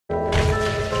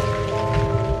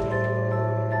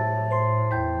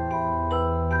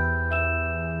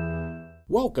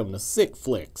Welcome to Sick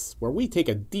Flicks, where we take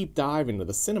a deep dive into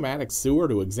the cinematic sewer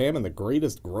to examine the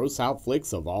greatest gross-out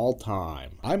flicks of all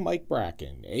time. I'm Mike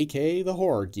Bracken, aka the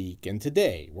Horror Geek, and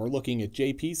today we're looking at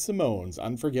J.P. Simone's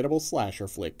unforgettable slasher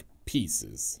flick,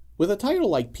 Pieces. With a title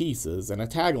like Pieces and a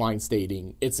tagline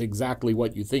stating, "It's exactly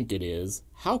what you think it is,"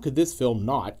 how could this film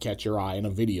not catch your eye in a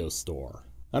video store?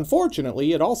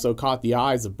 Unfortunately, it also caught the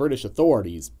eyes of British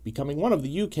authorities, becoming one of the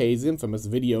UK's infamous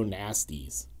video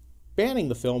nasties. Banning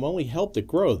the film only helped it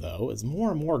grow, though, as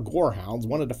more and more gorehounds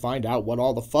wanted to find out what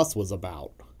all the fuss was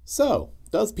about. So,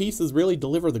 does Pieces really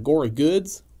deliver the gory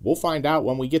goods? We'll find out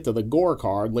when we get to the gore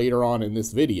card later on in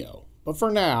this video. But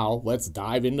for now, let's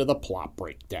dive into the plot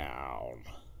breakdown.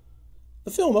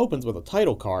 The film opens with a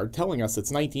title card telling us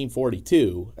it's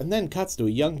 1942, and then cuts to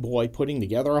a young boy putting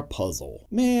together a puzzle.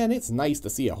 Man, it's nice to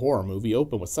see a horror movie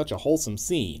open with such a wholesome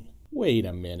scene. Wait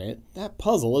a minute, that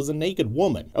puzzle is a naked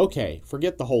woman. Okay,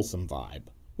 forget the wholesome vibe.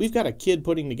 We've got a kid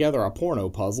putting together a porno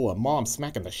puzzle and Mom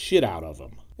smacking the shit out of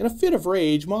him. In a fit of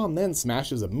rage, Mom then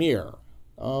smashes a mirror.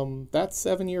 That's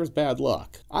 7 years bad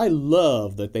luck. I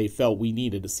love that they felt we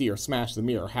needed to see her smash the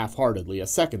mirror half-heartedly a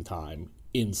second time,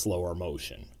 in slower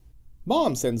motion.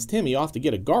 Mom sends Timmy off to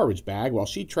get a garbage bag while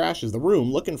she trashes the room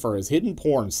looking for his hidden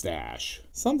porn stash.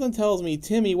 Something tells me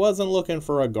Timmy wasn't looking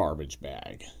for a garbage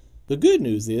bag. The good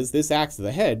news is this axe to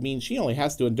the head means she only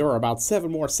has to endure about 7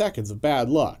 more seconds of bad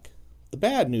luck. The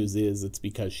bad news is it's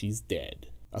because she's dead.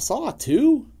 A Saw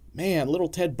 2? Man, little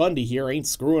Ted Bundy here ain't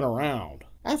screwing around.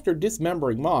 After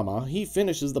dismembering Mama, he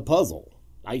finishes the puzzle.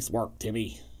 Nice work,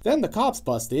 Timmy. Then the cops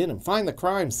bust in and find the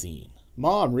crime scene.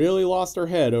 Mom really lost her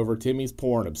head over Timmy's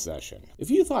porn obsession. If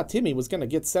you thought Timmy was gonna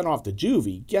get sent off to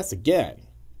juvie, guess again.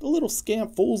 The little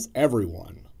scamp fools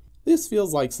everyone. This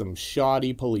feels like some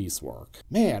shoddy police work.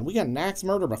 Man, we got an axe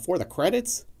murder before the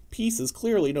credits? Pieces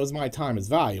clearly knows my time is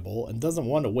valuable and doesn't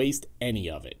want to waste any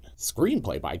of it.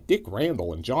 Screenplay by Dick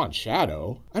Randall and John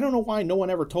Shadow. I don't know why no one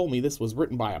ever told me this was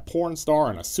written by a porn star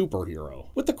and a superhero.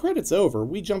 With the credits over,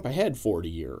 we jump ahead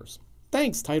 40 years.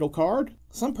 Thanks, title card.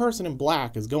 Some person in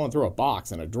black is going through a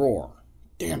box in a drawer.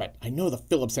 Damn it, I know the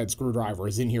Phillips head screwdriver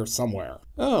is in here somewhere.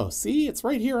 Oh, see, it's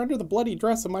right here under the bloody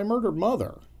dress of my murdered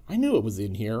mother. I knew it was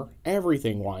in here.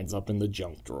 Everything winds up in the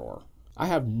junk drawer. I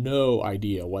have no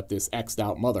idea what this X'd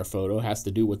out mother photo has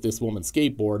to do with this woman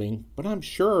skateboarding, but I'm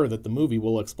sure that the movie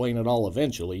will explain it all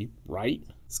eventually, right?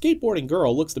 Skateboarding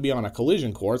girl looks to be on a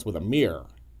collision course with a mirror.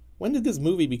 When did this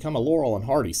movie become a Laurel and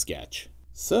Hardy sketch?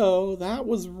 So, that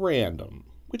was random,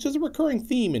 which is a recurring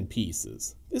theme in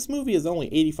Pieces. This movie is only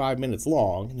 85 minutes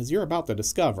long, and as you're about to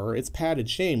discover, it's padded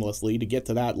shamelessly to get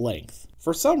to that length.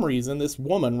 For some reason, this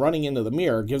woman running into the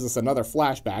mirror gives us another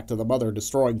flashback to the mother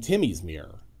destroying Timmy's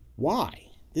mirror. Why?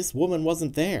 This woman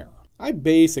wasn't there. I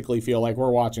basically feel like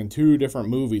we're watching 2 different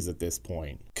movies at this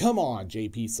point. Come on,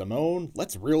 J.P. Simone,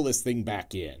 let's reel this thing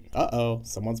back in. Uh-oh,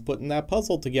 someone's putting that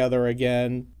puzzle together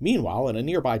again. Meanwhile, in a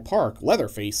nearby park,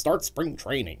 Leatherface starts spring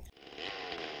training.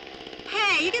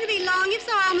 Hey, you gonna be long? If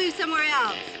so, I'll move somewhere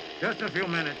else. Just a few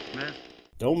minutes, miss.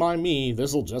 Don't mind me,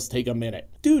 this'll just take a minute.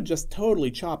 Dude just totally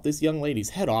chopped this young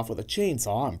lady's head off with a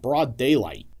chainsaw in broad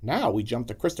daylight. Now we jump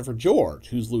to Christopher George,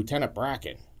 who's Lieutenant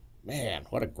Bracken. Man,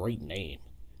 what a great name.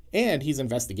 And he's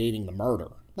investigating the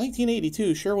murder.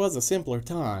 1982 sure was a simpler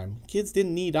time. Kids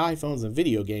didn't need iPhones and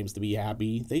video games to be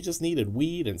happy. They just needed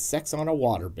weed and sex on a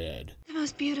waterbed. The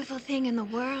most beautiful thing in the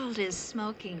world is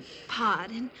smoking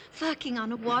pot and fucking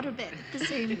on a waterbed at the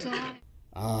same time.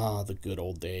 Ah, the good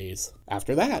old days.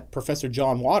 After that, Professor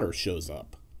John Waters shows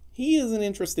up. He isn't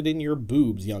interested in your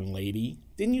boobs, young lady.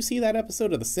 Didn't you see that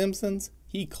episode of The Simpsons?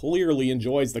 He clearly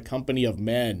enjoys the company of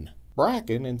men.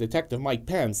 Bracken and Detective Mike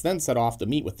Pence then set off to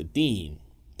meet with the Dean.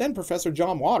 Then Professor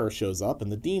John Waters shows up and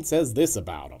the Dean says this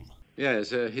about him.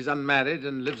 Yes, he's unmarried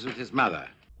and lives with his mother.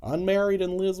 Unmarried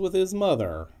and lives with his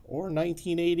mother, or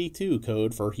 1982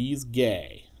 code for he's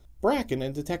gay. Bracken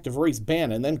and Detective Race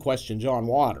Bannon then question John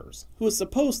Waters, who is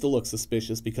supposed to look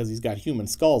suspicious because he's got human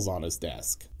skulls on his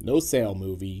desk. No sale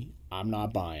movie, I'm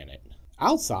not buying it.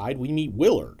 Outside, we meet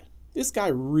Willard. This guy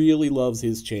really loves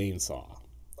his chainsaw.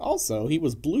 Also, he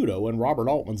was Bluto in Robert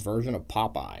Altman's version of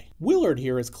Popeye. Willard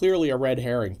here is clearly a red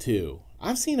herring too.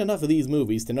 I've seen enough of these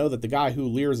movies to know that the guy who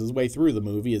leers his way through the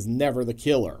movie is never the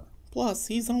killer. Plus,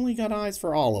 he's only got eyes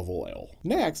for olive oil.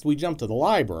 Next, we jump to the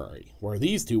library, where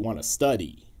these two want to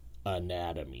study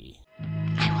anatomy.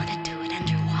 I want to do it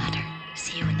underwater.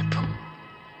 See you in the pool.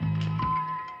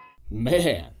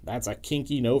 Man, that's a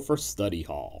kinky note for study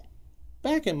hall.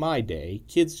 Back in my day,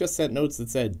 kids just sent notes that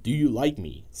said, "Do you like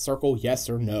me? Circle yes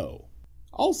or no."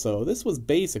 Also, this was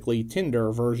basically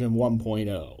Tinder version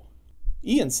 1.0.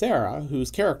 Ian Sera, whose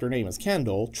character name is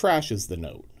Kendall, trashes the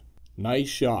note. Nice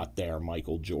shot there,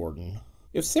 Michael Jordan.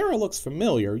 If Sera looks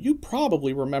familiar, you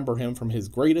probably remember him from his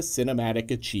greatest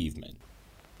cinematic achievement.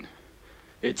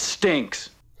 It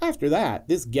stinks. After that,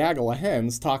 this gaggle of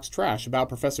hens talks trash about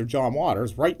Professor John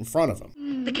Waters right in front of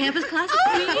him. The campus class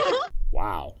of Queen?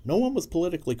 Wow, no one was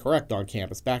politically correct on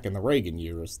campus back in the Reagan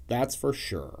years, that's for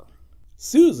sure.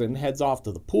 Susan heads off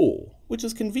to the pool, which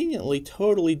is conveniently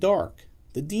totally dark.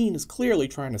 The dean is clearly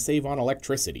trying to save on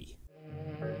electricity.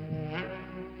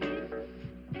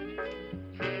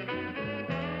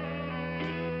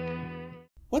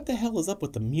 What the hell is up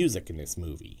with the music in this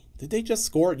movie? Did they just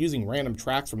score it using random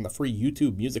tracks from the free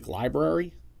YouTube music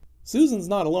library? Susan's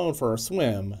not alone for her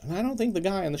swim, and I don't think the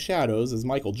guy in the shadows is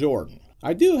Michael Jordan.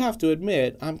 I do have to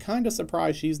admit, I'm kinda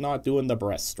surprised she's not doing the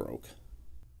breaststroke.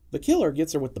 The killer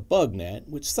gets her with the bug net,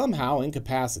 which somehow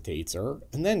incapacitates her,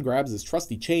 and then grabs his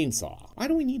trusty chainsaw. Why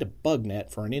do we need a bug net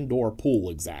for an indoor pool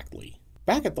exactly?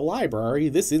 Back at the library,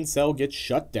 this incel gets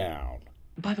shut down.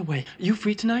 By the way, you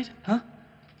free tonight, huh?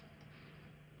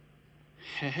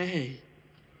 Hey.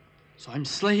 So I'm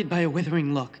slayed by a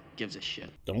withering look. Gives a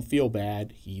shit. Don't feel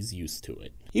bad, he's used to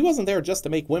it. He wasn't there just to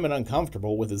make women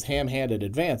uncomfortable with his ham-handed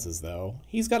advances, though.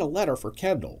 He's got a letter for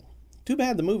Kendall. Too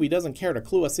bad the movie doesn't care to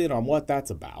clue us in on what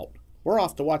that's about. We're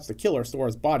off to watch the killer store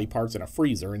his body parts in a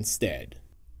freezer instead.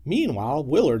 Meanwhile,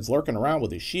 Willard's lurking around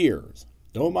with his shears.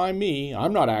 Don't mind me,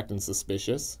 I'm not acting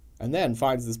suspicious. And then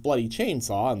finds this bloody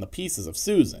chainsaw and the pieces of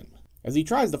Susan. As he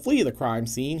tries to flee the crime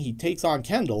scene, he takes on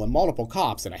Kendall and multiple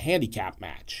cops in a handicap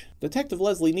match. Detective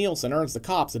Leslie Nielsen earns the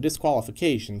cops a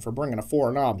disqualification for bringing a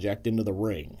foreign object into the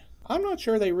ring. I'm not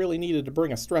sure they really needed to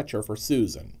bring a stretcher for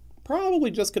Susan. Probably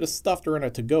just could have stuffed her in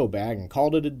a to-go bag and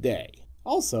called it a day.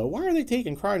 Also, why are they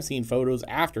taking crime scene photos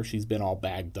after she's been all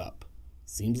bagged up?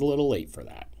 Seems a little late for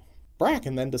that.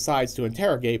 Bracken then decides to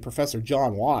interrogate Professor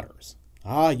John Waters.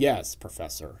 Ah yes,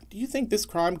 Professor. Do you think this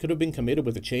crime could have been committed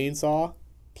with a chainsaw?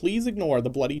 Please ignore the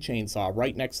bloody chainsaw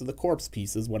right next to the corpse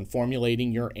pieces when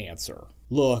formulating your answer.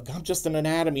 Look, I'm just an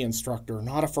anatomy instructor,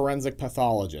 not a forensic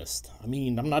pathologist. I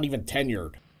mean, I'm not even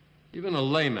tenured. Even a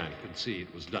layman could see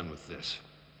it was done with this.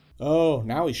 Oh,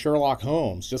 now he's Sherlock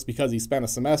Holmes, just because he spent a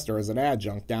semester as an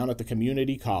adjunct down at the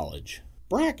community college.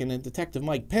 Bracken and Detective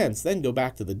Mike Pence then go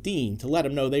back to the dean to let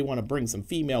him know they want to bring some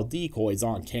female decoys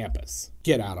on campus.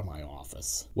 Get out of my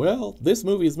office. Well, this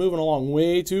movie is moving along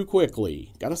way too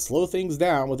quickly. Gotta slow things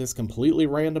down with this completely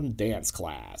random dance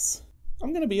class.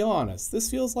 I'm gonna be honest, this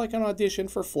feels like an audition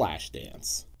for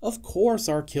Flashdance. Of course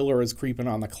our killer is creeping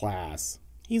on the class.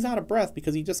 He's out of breath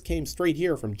because he just came straight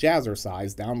here from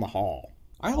Jazzercise down the hall.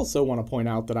 I also want to point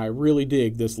out that I really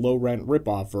dig this low-rent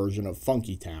rip-off version of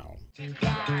Funky Town. 1, 2,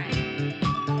 3.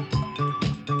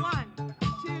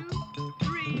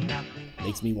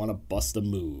 Makes me want to bust a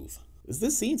move. Is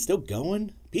this scene still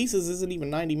going? Pieces isn't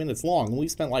even 90 minutes long, and we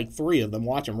spent like 3 of them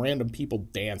watching random people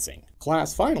dancing.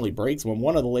 Class finally breaks when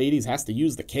one of the ladies has to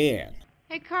use the can.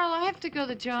 Hey, Carl, I have to go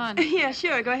to John. Yeah,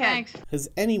 sure, go ahead. Thanks. Has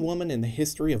any woman in the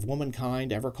history of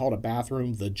womankind ever called a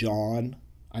bathroom the John?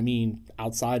 I mean,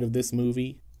 outside of this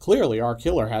movie? Clearly our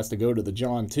killer has to go to the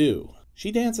John too.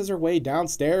 She dances her way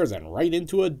downstairs and right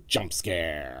into a jump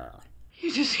scare.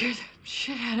 You just scared the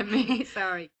shit out of me.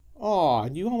 Sorry. Aw,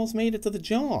 you almost made it to the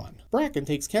John. Bracken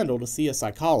takes Kendall to see a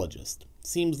psychologist.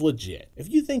 Seems legit. If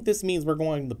you think this means we're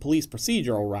going the police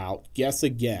procedural route, guess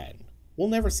again. We'll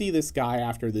never see this guy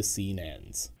after this scene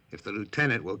ends. If the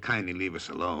lieutenant will kindly leave us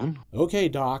alone. Okay,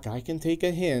 Doc, I can take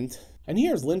a hint. And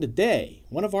here's Linda Day,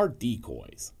 one of our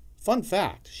decoys. Fun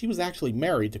fact, she was actually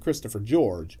married to Christopher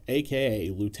George,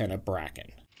 aka Lieutenant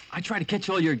Bracken. I try to catch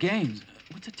all your games.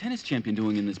 What's a tennis champion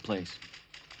doing in this place?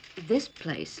 This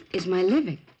place is my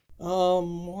living.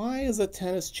 Why is a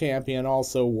tennis champion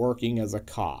also working as a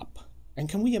cop? And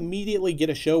can we immediately get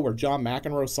a show where John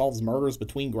McEnroe solves murders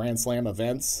between Grand Slam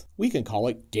events? We can call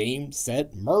it Game,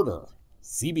 Set, Murder.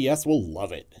 CBS will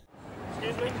love it.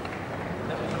 Excuse me?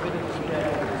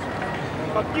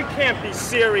 Fuck, you can't be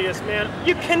serious, man.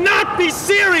 You cannot be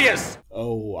serious!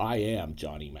 Oh, I am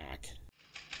Johnny Mac.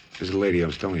 There's a lady I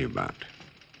was telling you about.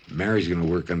 Mary's gonna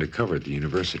work undercover at the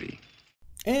university.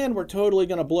 And we're totally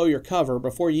gonna blow your cover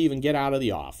before you even get out of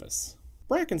the office.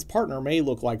 Bracken's partner may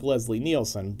look like Leslie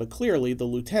Nielsen, but clearly the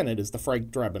lieutenant is the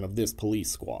Frank Drebin of this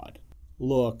police squad.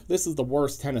 Look, this is the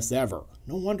worst tennis ever.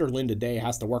 No wonder Linda Day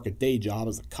has to work a day job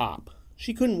as a cop.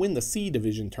 She couldn't win the C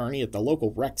Division tourney at the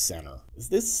local rec center. Is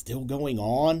this still going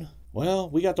on? Well,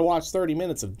 we got to watch 30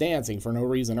 minutes of dancing for no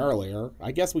reason earlier.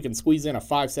 I guess we can squeeze in a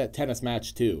 5-set tennis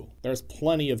match too. There's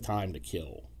plenty of time to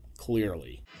kill.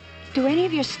 Clearly. Do any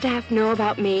of your staff know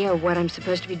about me or what I'm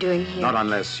supposed to be doing here? Not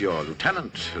unless your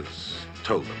lieutenant has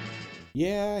told them.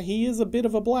 Yeah, he is a bit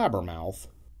of a blabbermouth.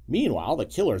 Meanwhile, the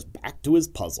killer's back to his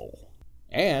puzzle.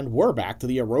 And we're back to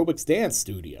the aerobics dance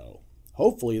studio.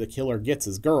 Hopefully the killer gets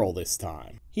his girl this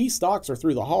time. He stalks her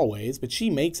through the hallways, but she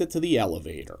makes it to the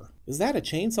elevator. Is that a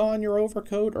chainsaw in your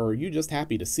overcoat, or are you just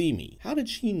happy to see me? How did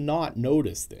she not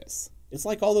notice this? It's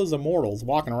like all those immortals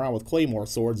walking around with claymore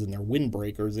swords in their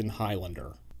windbreakers in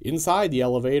Highlander. Inside the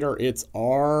elevator, it's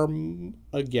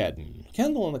Armageddon.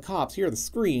 Kendall and the cops hear the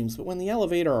screams, but when the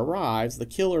elevator arrives, the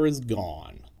killer is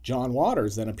gone. John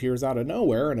Waters then appears out of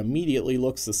nowhere and immediately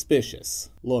looks suspicious.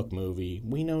 Look, movie,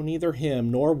 we know neither him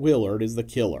nor Willard is the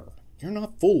killer. You're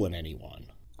not fooling anyone.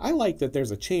 I like that there's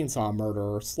a chainsaw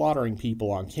murderer slaughtering people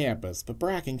on campus, but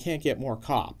Bracken can't get more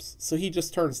cops, so he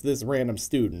just turns to this random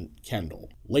student,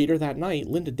 Kendall. Later that night,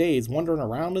 Linda Day's wandering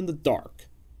around in the dark.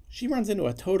 She runs into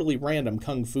a totally random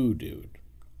kung fu dude.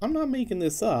 I'm not making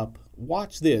this up.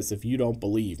 Watch this if you don't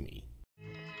believe me.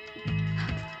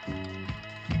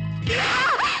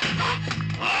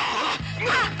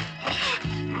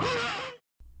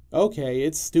 Okay,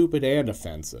 it's stupid and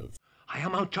offensive. I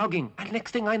am out jogging, and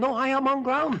next thing I know, I am on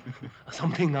ground.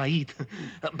 Something I eat.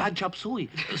 Bad chop suey.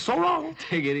 So long.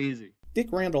 Take it easy. Dick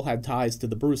Randall had ties to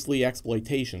the Bruce Lee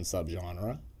exploitation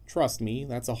subgenre. Trust me,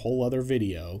 that's a whole other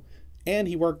video. And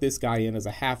he worked this guy in as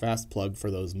a half-assed plug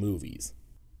for those movies.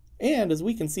 And as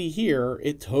we can see here,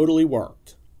 it totally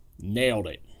worked. Nailed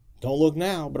it. Don't look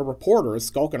now, but a reporter is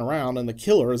skulking around and the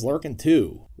killer is lurking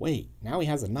too. Wait, now he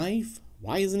has a knife?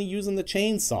 Why isn't he using the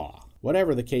chainsaw?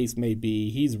 Whatever the case may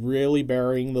be, he's really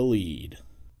burying the lead.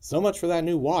 So much for that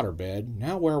new waterbed.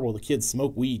 Now where will the kids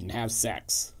smoke weed and have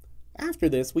sex? After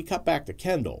this, we cut back to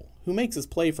Kendall, who makes his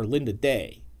play for Linda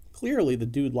Day. Clearly the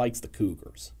dude likes the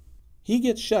Cougars. He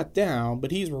gets shut down,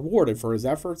 but he's rewarded for his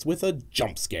efforts with a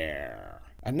jump scare.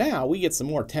 And now we get some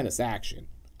more tennis action.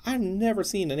 I've never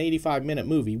seen an 85-minute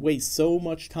movie waste so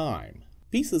much time.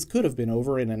 Pieces could have been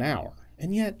over in an hour,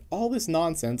 and yet all this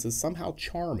nonsense is somehow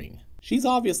charming. She's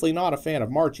obviously not a fan of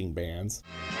marching bands.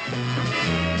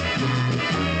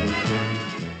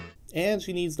 And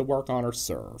she needs to work on her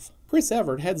serve. Chris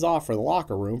Everett heads off for the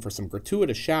locker room for some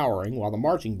gratuitous showering while the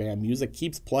marching band music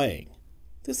keeps playing.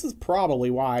 This is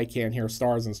probably why I can't hear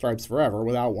Stars and Stripes Forever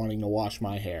without wanting to wash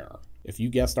my hair. If you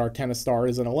guessed our tennis star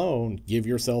isn't alone, give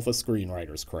yourself a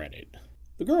screenwriter's credit.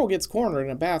 The girl gets cornered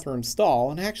in a bathroom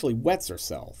stall and actually wets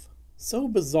herself. So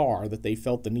bizarre that they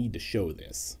felt the need to show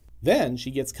this. Then she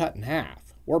gets cut in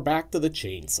half. We're back to the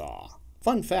chainsaw.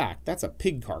 Fun fact, that's a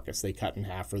pig carcass they cut in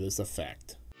half for this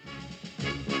effect.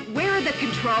 Where are the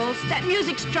controls? That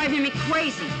music's driving me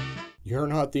crazy. You're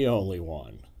not the only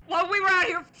one. While we were out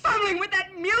here fumbling with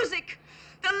that music,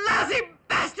 the lousy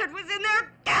bastard was in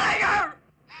there killing her!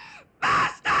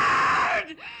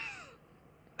 Bastard!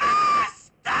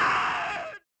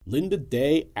 Bastard! Linda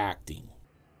Day acting.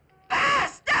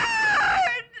 Bastard!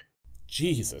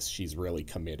 Jesus, she's really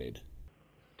committed.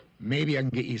 Maybe I can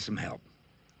get you some help.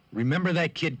 Remember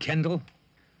that kid Kendall?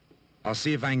 I'll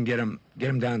see if I can get him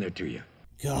down there to you.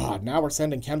 God, now we're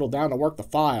sending Kendall down to work the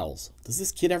files. Does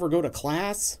this kid ever go to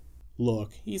class?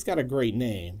 Look, he's got a great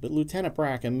name, but Lieutenant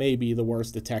Bracken may be the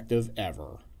worst detective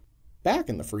ever. Back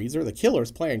in the freezer, the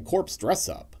killer's playing corpse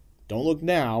dress-up. Don't look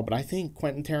now, but I think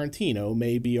Quentin Tarantino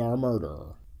may be our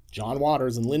murderer. John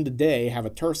Waters and Linda Day have a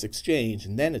terse exchange,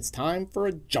 and then it's time for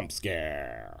a jump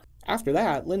scare. After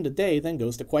that, Linda Day then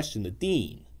goes to question the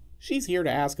dean. She's here to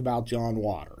ask about John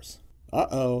Waters.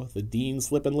 Uh-oh, the dean's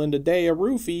slipping Linda Day a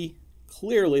roofie.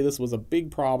 Clearly this was a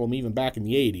big problem even back in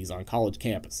the 80s on college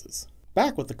campuses.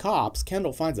 Back with the cops,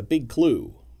 Kendall finds a big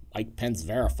clue. Mike Pence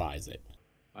verifies it.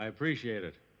 I appreciate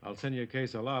it. I'll send you a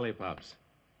case of lollipops.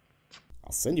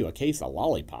 I'll send you a case of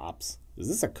lollipops? Is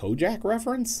this a Kojak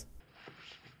reference?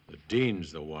 The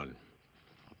dean's the one.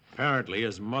 Apparently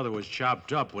his mother was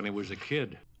chopped up when he was a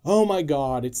kid. Oh my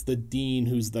god, it's the dean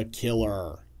who's the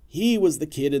killer. He was the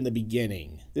kid in the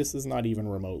beginning. This is not even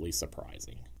remotely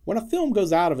surprising. When a film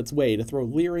goes out of its way to throw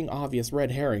leering obvious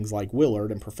red herrings like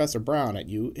Willard and Professor Brown at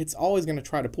you, it's always going to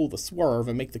try to pull the swerve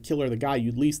and make the killer the guy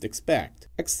you'd least expect.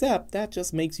 Except that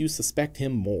just makes you suspect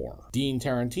him more. Dean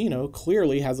Tarantino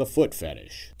clearly has a foot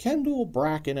fetish. Kendall,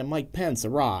 Bracken, and Mike Pence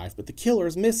arrive, but the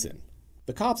killer's missing.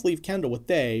 The cops leave Kendall with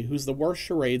Day, who's the worst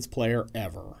charades player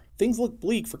ever. Things look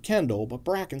bleak for Kendall, but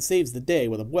Bracken saves the day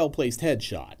with a well-placed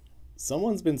headshot.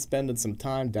 Someone's been spending some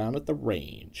time down at the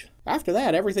range. After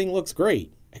that, everything looks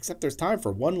great. Except there's time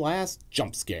for one last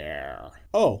jump scare.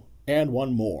 Oh, and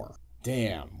one more.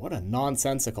 Damn, what a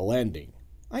nonsensical ending.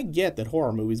 I get that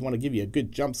horror movies want to give you a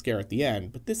good jump scare at the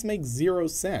end, but this makes zero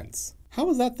sense. How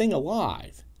is that thing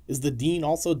alive? Is the Dean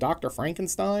also Dr.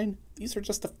 Frankenstein? These are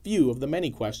just a few of the many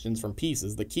questions from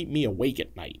Pieces that keep me awake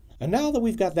at night. And now that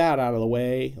we've got that out of the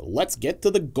way, let's get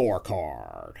to the gore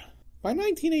card. By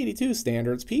 1982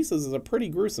 standards, Pieces is a pretty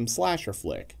gruesome slasher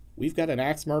flick. We've got an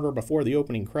axe murder before the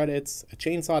opening credits, a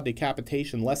chainsaw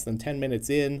decapitation less than 10 minutes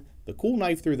in, the cool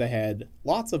knife through the head,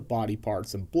 lots of body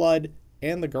parts and blood,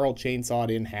 and the girl chainsawed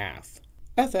in half.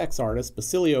 FX artist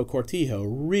Basilio Cortijo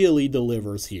really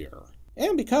delivers here.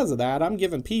 And because of that, I'm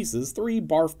giving Pieces 3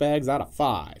 barf bags out of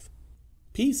 5.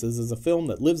 Pieces is a film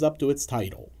that lives up to its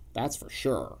title, that's for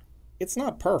sure. It's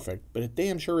not perfect, but it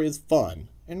damn sure is fun.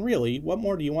 And really, what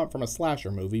more do you want from a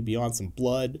slasher movie beyond some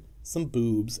blood, some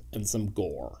boobs, and some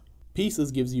gore?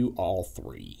 Pieces gives you all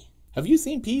 3. Have you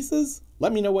seen Pieces?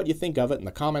 Let me know what you think of it in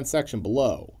the comment section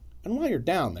below. And while you're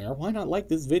down there, why not like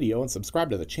this video and subscribe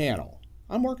to the channel?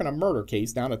 I'm working a murder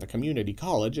case down at the community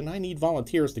college and I need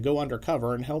volunteers to go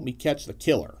undercover and help me catch the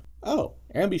killer. Oh,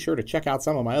 and be sure to check out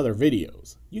some of my other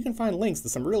videos. You can find links to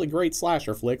some really great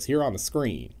slasher flicks here on the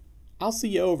screen. I'll see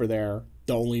you over there.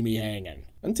 Don't leave me hanging.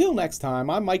 Until next time,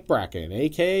 I'm Mike Bracken,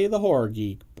 aka the Horror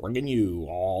Geek, bringing you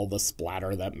all the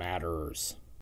splatter that matters.